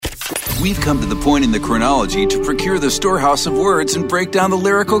We've come to the point in the chronology to procure the storehouse of words and break down the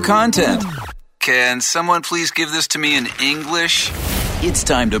lyrical content. Can someone please give this to me in English? It's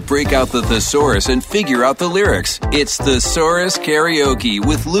time to break out the Thesaurus and figure out the lyrics. It's Thesaurus Karaoke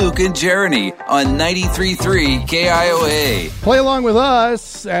with Luke and Jeriney on 93.3 KIOA. Play along with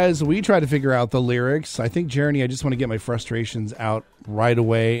us as we try to figure out the lyrics. I think, Jeriney, I just want to get my frustrations out right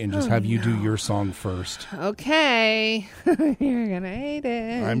away and just have you do your song first. Okay. You're going to hate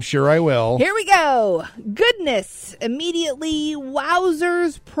it. I'm sure I will. Here we go. Goodness, immediately,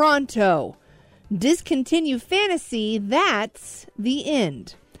 wowzers, pronto. Discontinue fantasy, that's the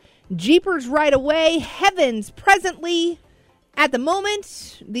end. Jeepers right away, heavens presently. At the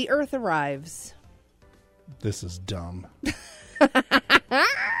moment, the earth arrives. This is dumb.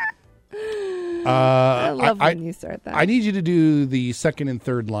 I love when you start that. I need you to do the second and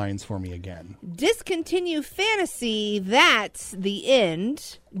third lines for me again. Discontinue fantasy, that's the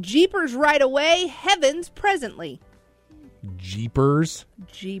end. Jeepers right away, heavens presently. Jeepers.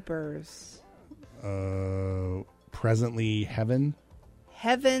 Presently heaven.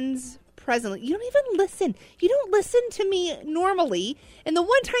 Heavens presently. You don't even listen. You don't listen to me normally. And the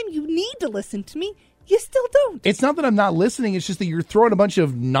one time you need to listen to me, you still don't. It's not that I'm not listening. It's just that you're throwing a bunch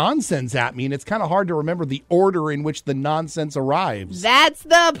of nonsense at me, and it's kind of hard to remember the order in which the nonsense arrives. That's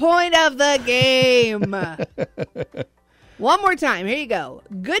the point of the game. One more time. Here you go.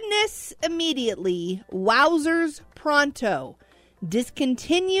 Goodness immediately. Wowzers pronto.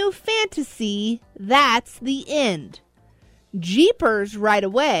 Discontinue fantasy, that's the end. Jeepers right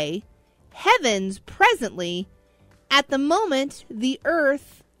away, heavens presently. At the moment, the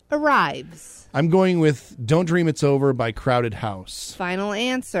earth arrives. I'm going with Don't Dream It's Over by Crowded House. Final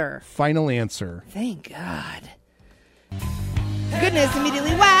answer. Thank God. Goodness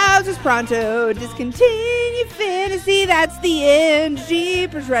immediately, wowzers pronto. Discontinue fantasy, that's the end.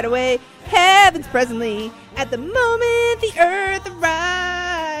 Jeepers right away, heavens presently. At the moment, the earth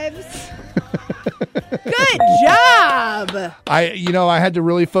arrives. Good job. I had to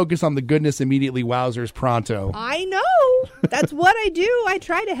really focus on the goodness immediately, wowzers pronto. I know. That's what I do. I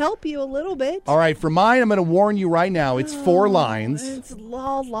try to help you a little bit. All right, for mine, I'm going to warn you right now. It's 4 lines. It's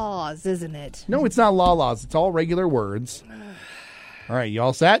laws, isn't it? No, it's not laws. It's all regular words. All right, you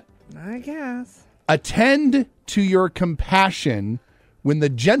all set? I guess. Attend to your compassion when the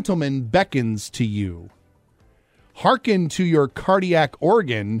gentleman beckons to you. Hearken to your cardiac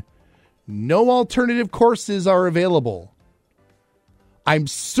organ. No alternative courses are available. I'm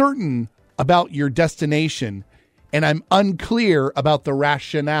certain about your destination, and I'm unclear about the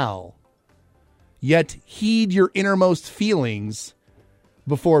rationale. Yet heed your innermost feelings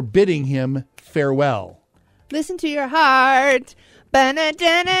before bidding him farewell. Listen to your heart.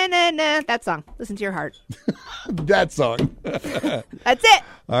 Ba-na-da-na-na-na. That song. Listen to your heart. That song. That's it.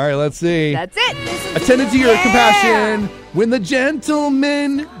 All right, let's see. That's it. Attend to your compassion when the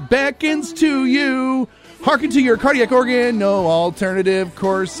gentleman beckons to you. Hearken to your cardiac organ. No alternative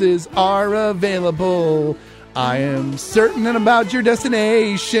courses are available. I am certain about your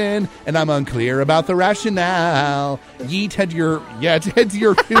destination, and I'm unclear about the rationale. Head to your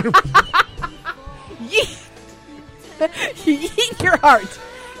Yeet your heart.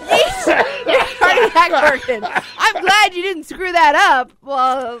 Yeet your cardiac organ. I'm glad you didn't screw that up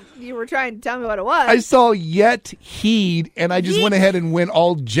while you were trying to tell me what it was. I saw yet heed, and I just went ahead and went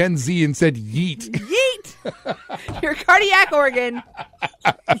all Gen Z and said yeet. Yeet. Your cardiac organ.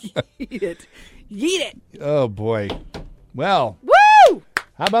 Yeet it. Yeet it. Oh, boy. Well. Woo!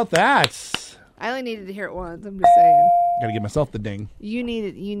 How about that? I only needed to hear it once. I'm just saying. Gotta give myself the ding. You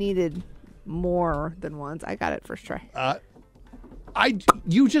needed more than once. I got it first try.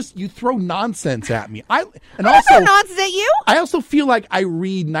 You throw nonsense at me. I throw nonsense at you. I also feel like I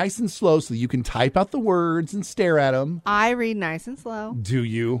read nice and slow so that you can type out the words and stare at them. I read nice and slow. Do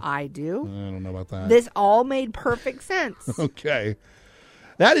you? I do. I don't know about that. This all made perfect sense. Okay.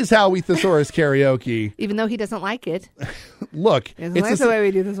 That is how we Thesaurus Karaoke. Even though he doesn't like it. Look, it's the way we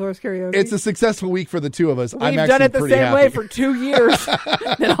do Thesaurus Karaoke. It's a successful week for the two of us. We've done it the same way for 2 years.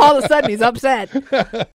 Then all of a sudden he's upset.